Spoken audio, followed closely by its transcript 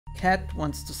cat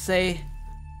wants to say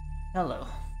hello.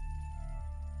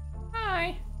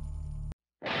 Hi.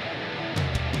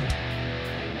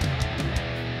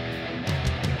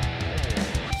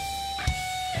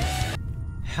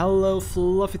 Hello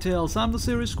Fluffy Tails, I'm the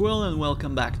series Squirrel and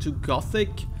welcome back to Gothic.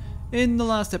 In the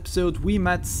last episode we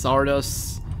met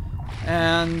Zardos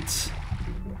and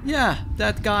yeah,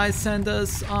 that guy sent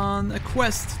us on a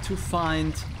quest to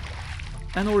find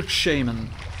an orc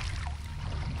shaman.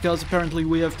 Because apparently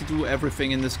we have to do everything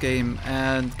in this game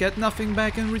and get nothing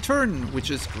back in return,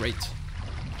 which is great.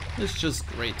 It's just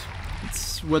great.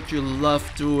 It's what you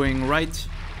love doing, right?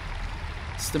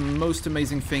 It's the most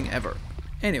amazing thing ever.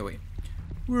 Anyway,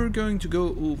 we're going to go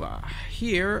over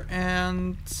here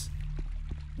and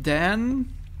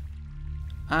then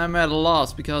I'm at a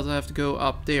loss because I have to go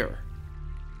up there.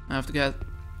 I have to get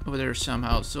over there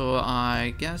somehow, so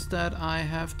I guess that I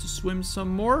have to swim some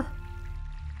more.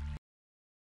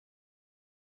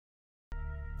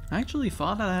 I actually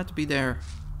thought that I had to be there.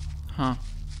 Huh.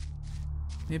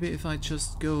 Maybe if I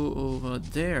just go over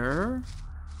there,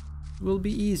 it will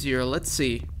be easier. Let's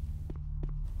see.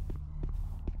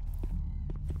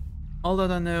 All that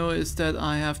I know is that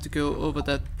I have to go over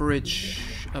that bridge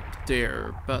up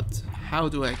there, but how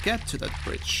do I get to that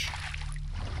bridge?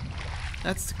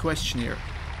 That's the question here.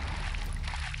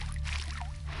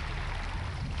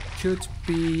 Could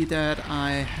be that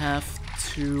I have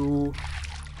to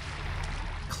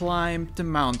climb the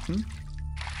mountain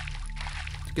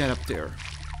to get up there.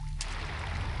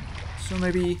 So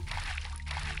maybe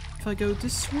if I go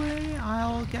this way,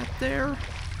 I'll get there.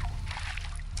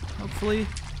 Hopefully.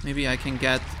 Maybe I can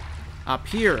get up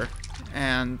here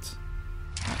and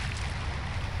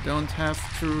don't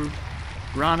have to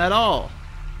run at all.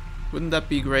 Wouldn't that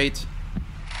be great?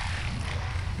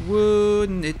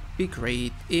 Wouldn't it be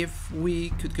great if we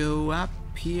could go up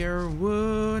here?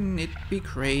 Wouldn't it be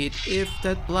great if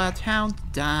that bloodhound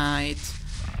died?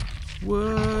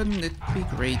 Wouldn't it be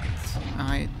great?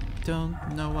 I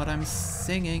don't know what I'm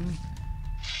singing.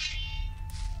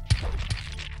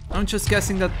 I'm just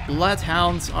guessing that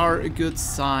bloodhounds are a good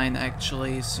sign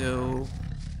actually, so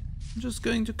I'm just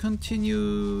going to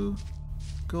continue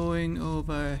going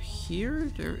over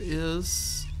here. There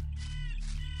is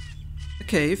a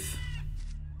cave.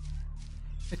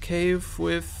 A cave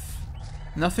with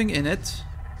nothing in it,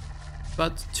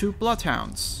 but 2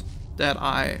 bloodhounds that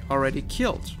I already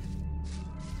killed.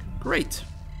 Great.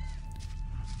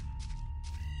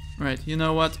 Right, you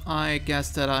know what? I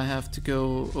guess that I have to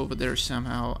go over there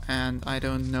somehow, and I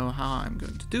don't know how I'm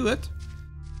going to do it.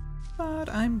 But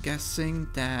I'm guessing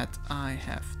that I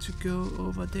have to go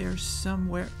over there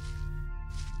somewhere.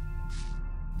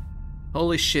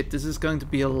 Holy shit, this is going to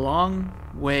be a long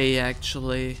way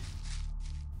actually.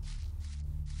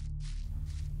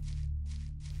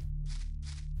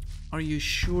 Are you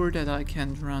sure that I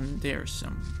can run there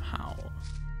somehow?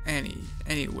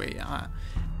 Anyway,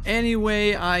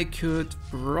 I could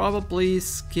probably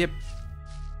skip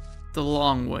the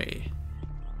long way.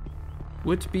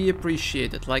 Would be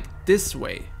appreciated, like this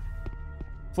way.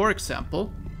 For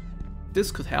example,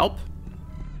 this could help.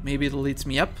 Maybe it leads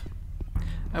me up.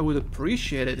 I would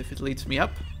appreciate it if it leads me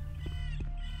up.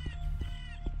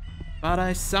 But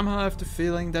I somehow have the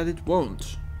feeling that it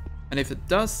won't. And if it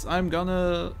does, I'm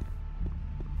gonna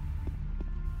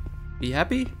be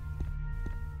happy?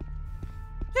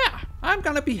 Yeah, I'm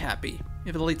gonna be happy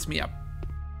if it leads me up.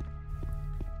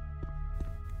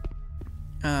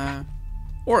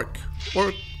 Orc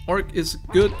is a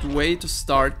good way to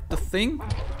start the thing.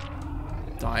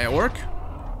 Die orc.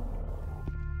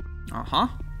 Uh-huh.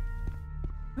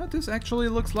 Yeah, this actually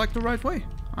looks like the right way.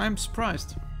 I'm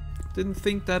surprised. Didn't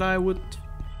think that I would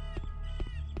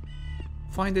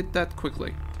find it that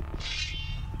quickly.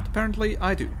 But apparently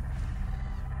I do.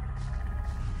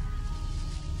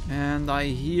 And I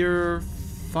hear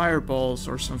fireballs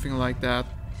or something like that.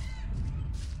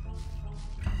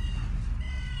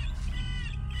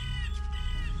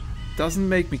 Doesn't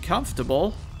make me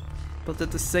comfortable, but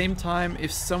at the same time,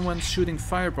 if someone's shooting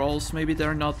fireballs, maybe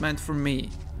they're not meant for me.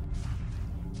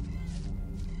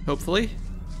 Hopefully.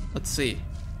 Let's see.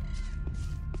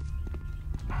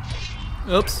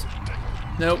 Oops.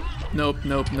 Nope. Nope.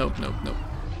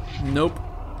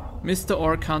 Mr.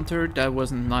 Orc Hunter, that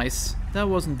wasn't nice. That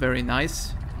wasn't very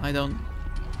nice. I don't...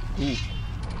 Ooh.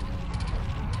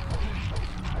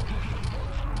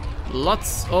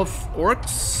 Lots of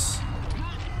orcs.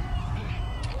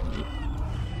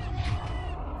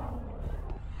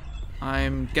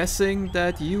 I'm guessing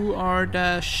that you are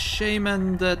the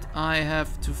shaman that I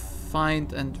have to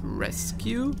find and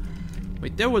rescue.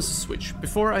 Wait, there was a switch.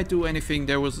 Before I do anything,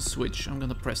 there was a switch. I'm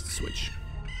gonna press the switch.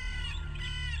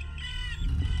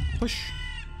 Push.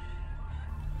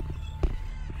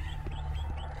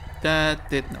 That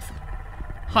did nothing.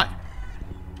 Hi.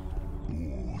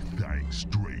 Oh, thanks,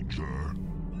 stranger.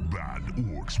 Bad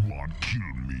orcs want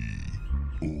kill me.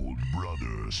 Old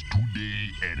brothers, today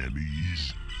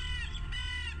enemies.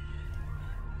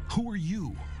 Who are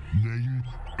you? Name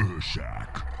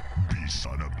Urshak, be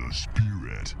son of the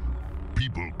spirit.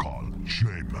 People call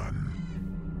shaman.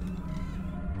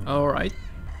 Alright.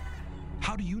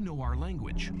 How do you know our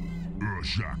language?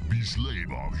 Urshak be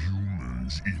slave of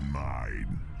humans in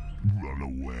mine. Run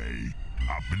away.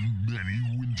 Happened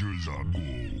many winters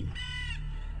ago.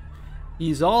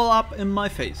 He's all up in my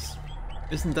face.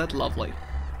 Isn't that lovely?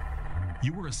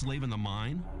 You were a slave in the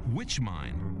mine? Which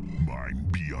mine? Mine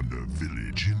be on the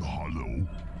village in Hollow.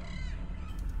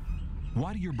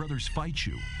 Why do your brothers fight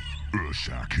you?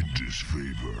 Urshak in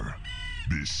disfavor.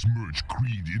 Besmirch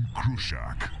creed in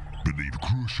Krushak. Believe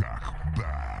Krushak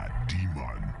bad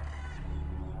demon.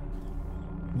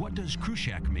 What does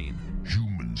Krushak mean?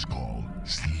 Humans call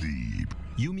sleep.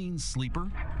 You mean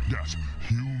sleeper? Yes,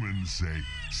 humans say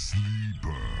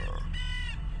sleeper.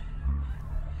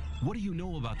 What do you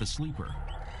know about the sleeper?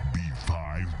 Be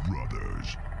 5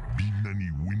 brothers. Be many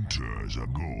winters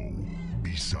ago.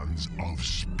 Be sons of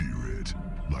spirit,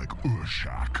 like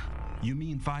Urshak. You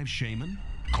mean 5 shaman?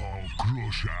 Call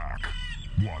Krushak.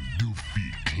 One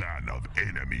defeat clan of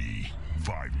enemy.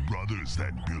 5 brothers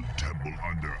then build temple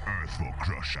under earth for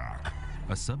Krushak.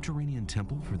 A subterranean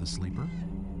temple for the sleeper?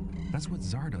 That's what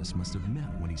Zardos must have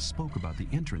meant when he spoke about the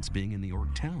entrance being in the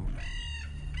orc town.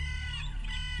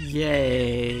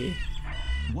 Yay.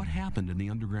 What happened in the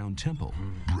underground temple?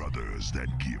 Brothers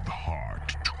that give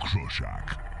heart to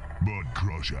Krushak. But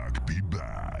Krushak be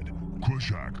bad.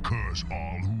 Krushak curse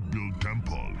all who build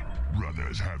temple.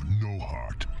 Brothers have no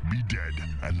heart. Be dead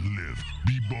and live.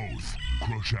 Be both.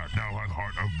 Krushak now have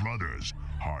heart of brothers.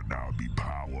 Heart now be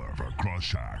power for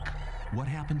Krushak. What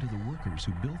happened to the workers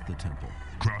who built the temple?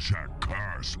 Krushak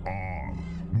curse all.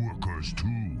 Workers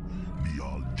too. Be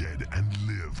all dead and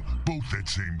live. Both at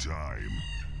same time.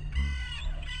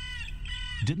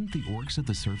 Didn't the orcs at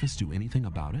the surface do anything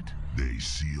about it? They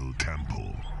seal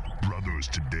temple. Brothers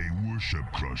today worship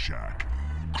Krushak.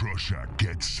 Krushak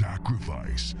gets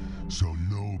sacrifice, so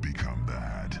no become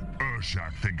bad.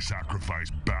 Urshak think sacrifice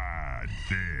bad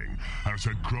thing. I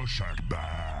said Krushak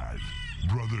bad.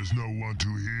 Brothers no want to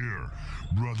hear.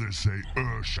 Brothers say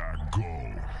Urshak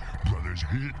go. Brothers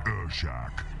hit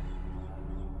Urshak.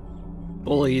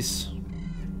 Bullies.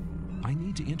 I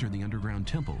need to enter the underground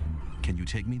temple. Can you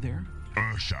take me there?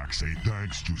 Urshak say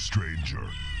thanks to stranger.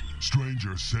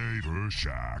 Stranger save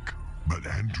Urshak. But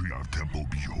entry of temple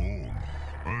be home.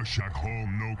 Urshak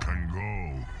home no can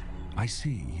go. I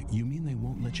see. You mean they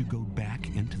won't let you go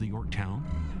back into the orc town?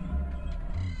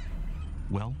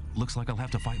 Well, looks like I'll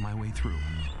have to fight my way through.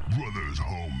 Brothers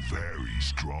home very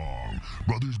strong.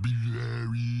 Brothers be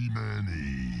very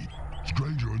many.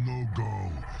 Stranger no go.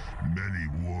 Many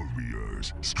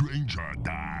warriors. Stranger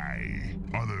die.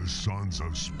 Other sons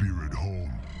of spirit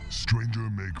home. Stranger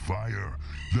make fire.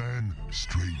 Then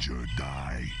stranger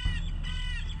die.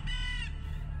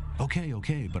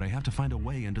 Okay, but I have to find a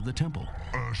way into the temple.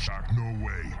 Urshak no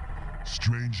way.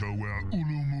 Stranger wear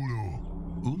ULU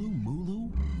MULU. ULU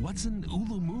MULU? What's an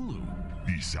ULU MULU?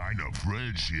 The sign of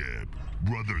friendship.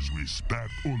 Brothers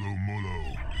respect ULU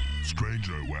MULU.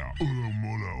 Stranger wear ULU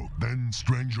MULU. Then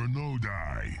stranger no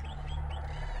die.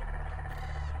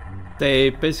 They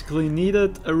basically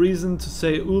needed a reason to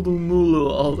say ULU MULU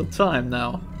all the time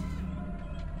now.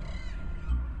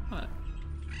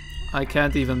 I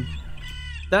can't even.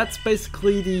 That's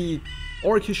basically the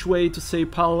orcish way to say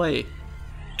palais.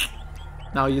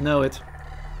 Now you know it.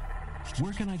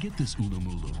 Where can I get this ULU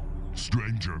MULU?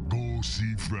 Stranger go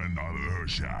see friend of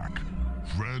Urshak.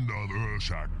 Friend of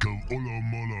Urshak kill ULU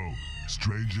MULU.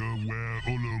 Stranger wear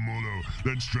ULU MULU.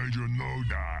 Then stranger no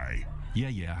die.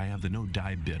 Yeah, I have the no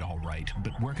die bit all right.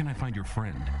 But where can I find your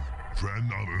friend?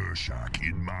 Friend of Urshak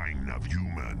in mind of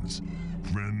humans.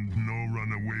 Friend no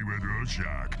run away with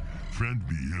Urshak. Friend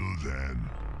be ill then.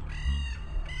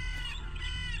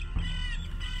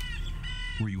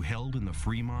 Were you held in the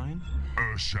free mine?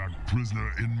 Urshak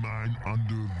prisoner in mine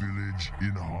under village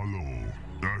in Hollow.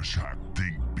 Urshak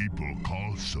think people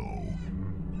call so.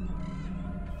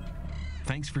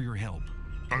 Thanks for your help.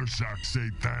 Urshak say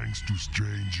thanks to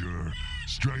stranger.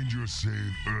 Stranger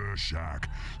save Urshak.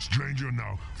 Stranger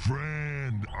now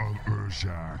friend of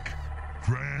Urshak.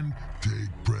 Friend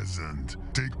take present.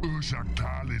 Take Urshak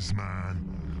talisman.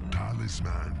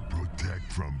 Talisman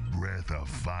protect from breath of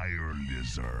fire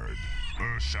lizard.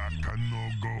 Urshak can no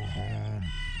go home.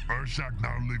 Urshak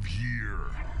now live here.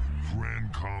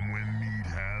 Friend come when need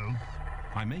help?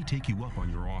 I may take you up on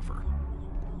your offer.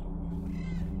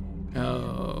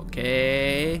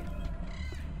 Okay.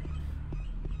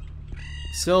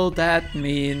 So that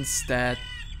means that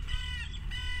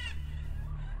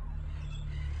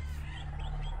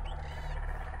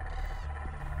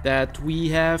we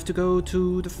have to go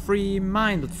to the free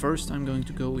mine, but first I'm going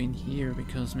to go in here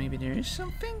because maybe there is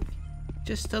something.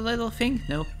 Just a little thing.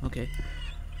 No, okay.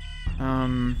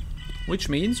 Which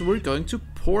means we're going to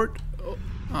port. Oh,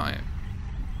 I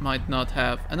might not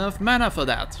have enough mana for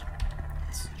that.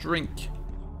 Let's drink.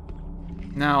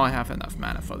 Now I have enough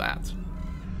mana for that.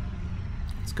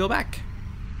 Let's go back.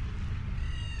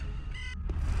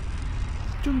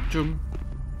 Jum jum.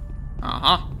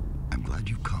 I'm glad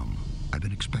you've come. I've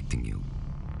been expecting you.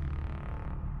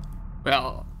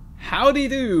 Well, howdy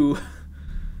do.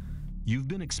 You've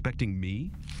been expecting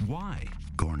me? Why?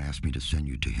 Gorn asked me to send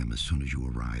you to him as soon as you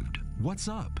arrived. What's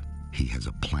up? He has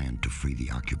a plan to free the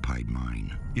occupied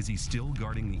mine. Is he still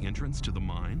guarding the entrance to the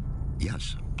mine?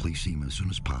 Yes, please see him as soon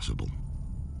as possible.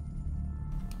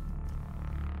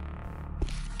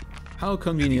 How Have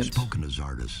convenient. you spoken to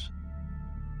Zardus?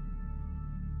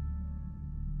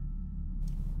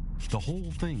 The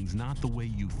whole thing's not the way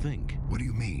you think. What do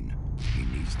you mean? He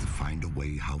needs to find a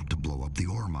way how to blow up the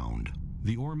ore mound.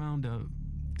 The ore mound,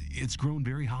 it's grown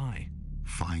very high.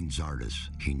 Find Zardus.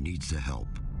 He needs the help.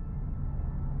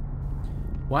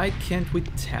 Why can't we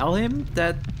tell him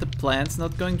that the plan's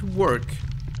not going to work?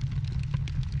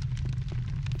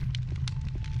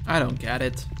 I don't get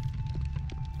it.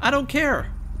 I don't care.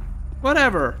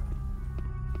 Whatever.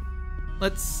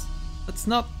 Let's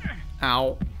not.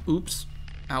 Ow. Oops.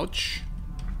 Ouch.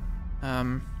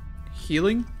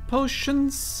 Healing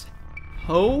potions?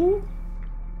 Ho?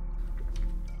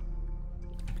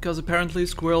 Because apparently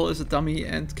Squirrel is a dummy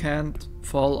and can't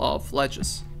fall off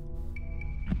ledges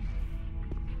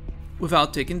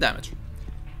without taking damage.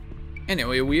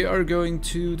 Anyway, we are going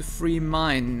to the free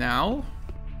mine now,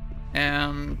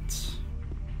 and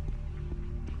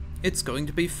it's going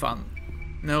to be fun.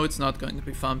 No, it's not going to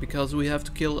be fun because we have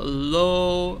to kill a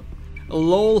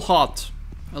whole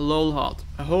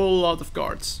lot of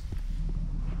guards.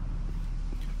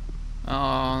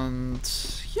 And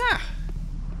yeah,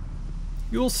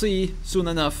 you'll see soon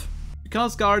enough.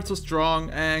 Because guards are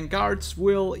strong and guards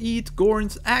will eat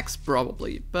Gorn's axe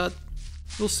probably, but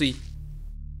we'll see.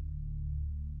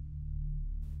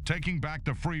 Taking back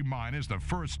the free mine is the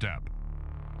first step.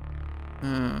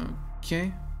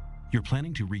 Okay. You're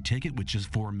planning to retake it with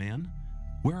just 4 men?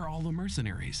 Where are all the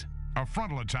mercenaries? A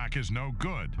frontal attack is no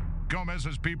good.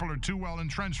 Gomez's people are too well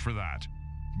entrenched for that.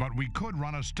 But we could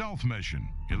run a stealth mission,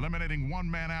 eliminating one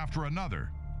man after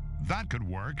another. That could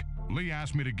work. Lee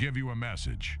asked me to give you a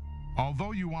message.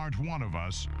 Although you aren't one of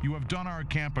us, you have done our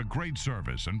camp a great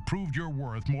service and proved your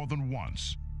worth more than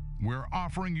once. We're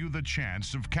offering you the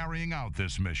chance of carrying out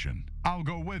this mission. I'll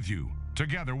go with you.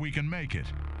 Together we can make it.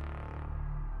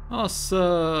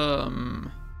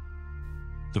 Awesome.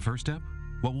 The first step?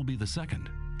 What will be the second?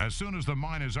 As soon as the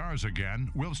mine is ours again,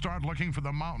 we'll start looking for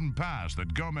the mountain pass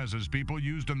that Gomez's people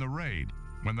used in the raid.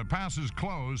 When the pass is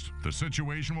closed, the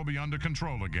situation will be under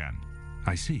control again.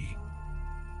 I see.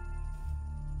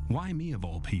 Why me of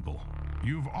all people?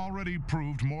 You've already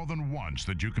proved more than once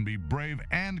that you can be brave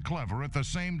and clever at the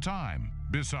same time.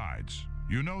 Besides,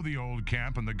 you know the old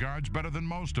camp and the guards better than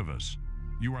most of us.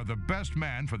 You are the best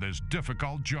man for this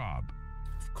difficult job.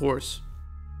 Of course.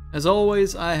 As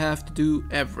always, I have to do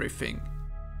everything.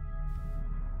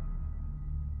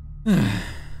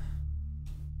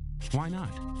 Why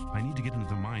not? I need to get into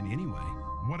the mine anyway.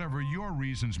 Whatever your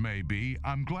reasons may be,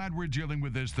 I'm glad we're dealing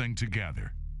with this thing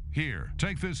together. Here,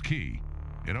 take this key.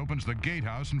 It opens the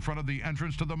gatehouse in front of the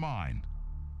entrance to the mine.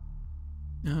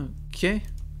 Okay.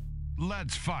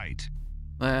 Let's fight.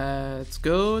 Let's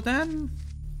go then.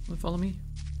 Follow me.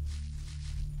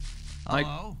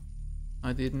 Hello?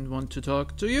 I didn't want to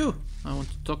talk to you. I want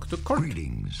to talk to Cork.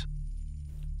 Greetings.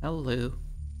 Hello.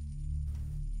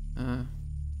 Huh?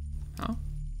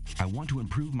 I want to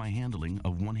improve my handling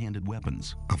of one-handed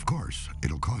weapons. Of course.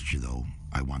 It'll cost you, though.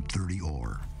 I want 30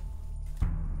 ore.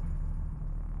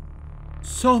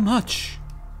 So much.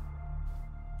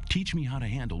 Teach me how to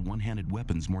handle one-handed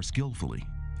weapons more skillfully.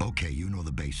 Okay, you know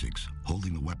the basics.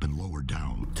 Holding the weapon lower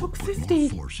down. Took Put 50. more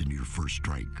force into your first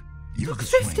strike. You Took could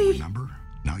 50. swing, remember?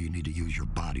 Now you need to use your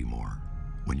body more.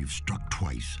 When you've struck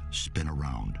twice, spin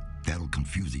around. That'll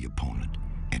confuse the opponent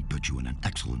and put you in an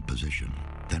excellent position.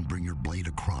 Then bring your blade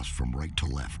across from right to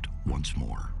left once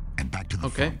more. And back to the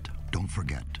front. Don't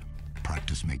forget,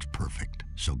 practice makes perfect.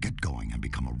 So get going and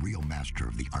become a real master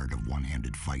of the art of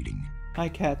one-handed fighting. Hi,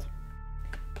 cat.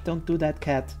 Don't do that,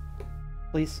 cat.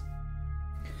 please.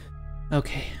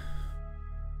 Okay.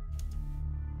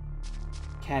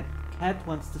 Cat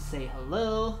wants to say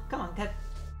hello. Come on, cat.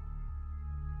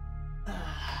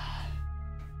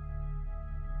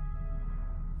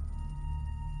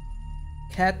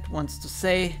 Cat wants to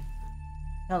say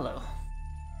hello.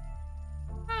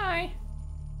 Hi.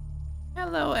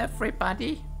 Hello,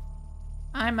 everybody.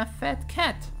 I'm a fat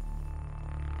cat.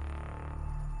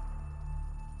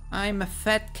 I'm a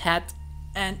fat cat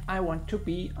and I want to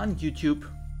be on YouTube.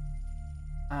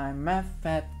 I'm a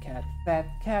fat cat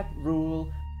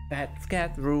rule, fat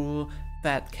cat rule,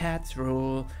 fat cats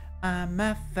rule. I'm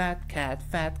a fat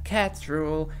cats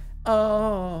rule.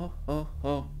 Oh, oh,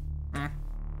 oh.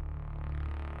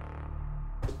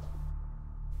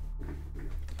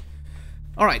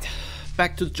 Alright,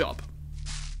 back to the job.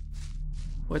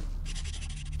 What?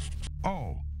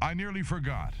 Oh, I nearly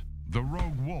forgot. The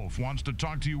rogue wolf wants to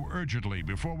talk to you urgently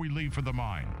before we leave for the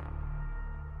mine.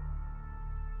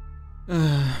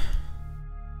 Then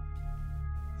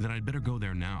I'd better go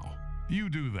there now. You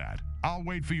do that. I'll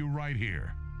wait for you right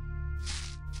here.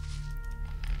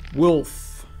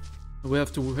 Wolf. We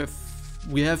have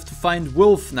to find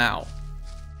Wolf now.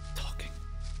 Talking.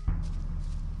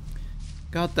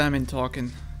 God damn it,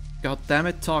 talking. God damn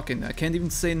it, talking. I can't even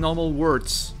say normal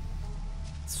words.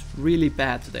 It's really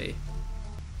bad today.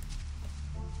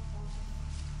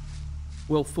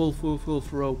 Wolf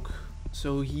rogue.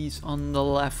 So he's on the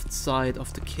left side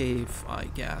of the cave, I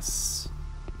guess.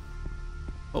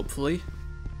 Hopefully.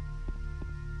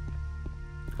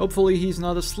 Hopefully he's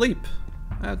not asleep.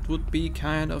 That would be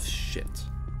kind of shit.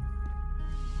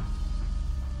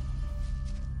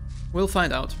 We'll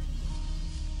find out.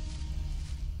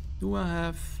 Do I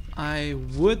have... I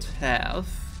would have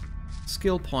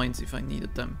skill points if I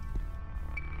needed them.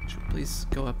 Should please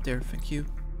go up there, thank you.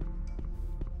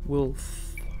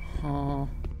 Wolf. I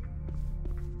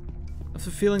have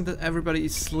a feeling that everybody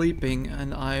is sleeping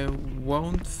and I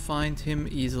won't find him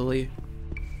easily.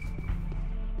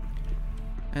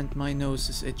 And my nose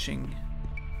is itching.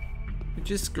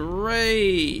 Which is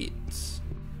great!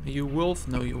 Are you wolf?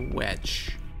 No, you're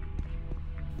wedge.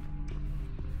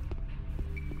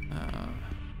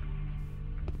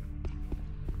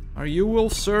 Are you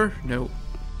wolf, sir? No.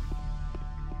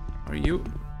 Are you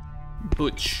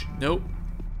butch? Nope.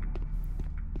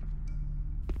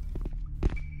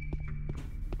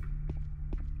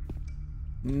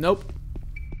 Nope.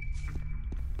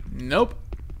 Nope.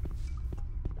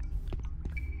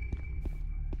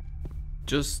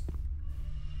 Just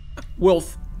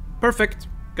wolf. Perfect.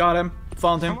 Got him.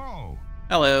 Found him. Hello.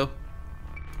 Hello.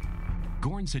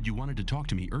 Gorn said you wanted to talk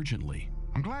to me urgently.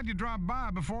 I'm glad you dropped by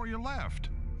before you left.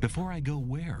 Before I go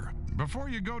where? Before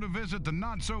you go to visit the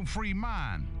not-so-free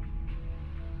mine.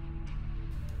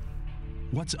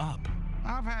 What's up?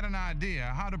 I've had an idea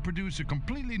how to produce a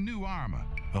completely new armor.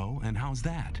 Oh, and how's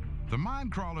that? The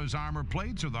mine crawler's armor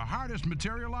plates are the hardest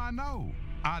material I know.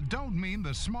 I don't mean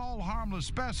the small, harmless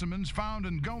specimens found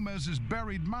in Gomez's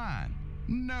buried mine.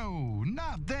 No,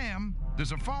 not them.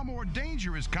 There's a far more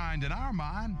dangerous kind in our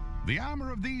mine. The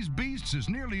armor of these beasts is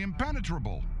nearly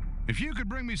impenetrable. If you could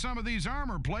bring me some of these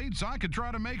armor plates, I could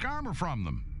try to make armor from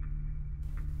them.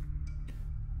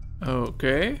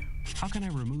 Okay. How can I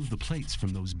remove the plates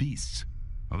from those beasts?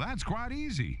 Well, that's quite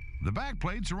easy. The back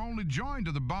plates are only joined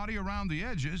to the body around the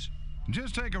edges.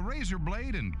 Just take a razor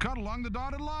blade and cut along the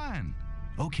dotted line.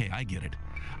 Okay, I get it.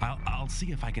 I'll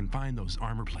see if I can find those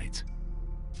armor plates.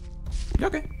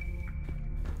 Okay.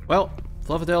 Well,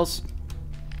 Fluffitails,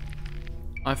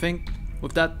 I think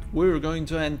with that we're going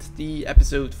to end the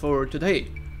episode for today.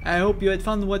 I hope you had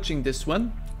fun watching this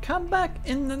one. Come back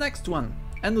in the next one.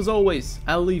 And as always,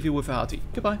 I'll leave you with a hearty.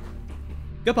 Goodbye.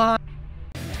 Goodbye.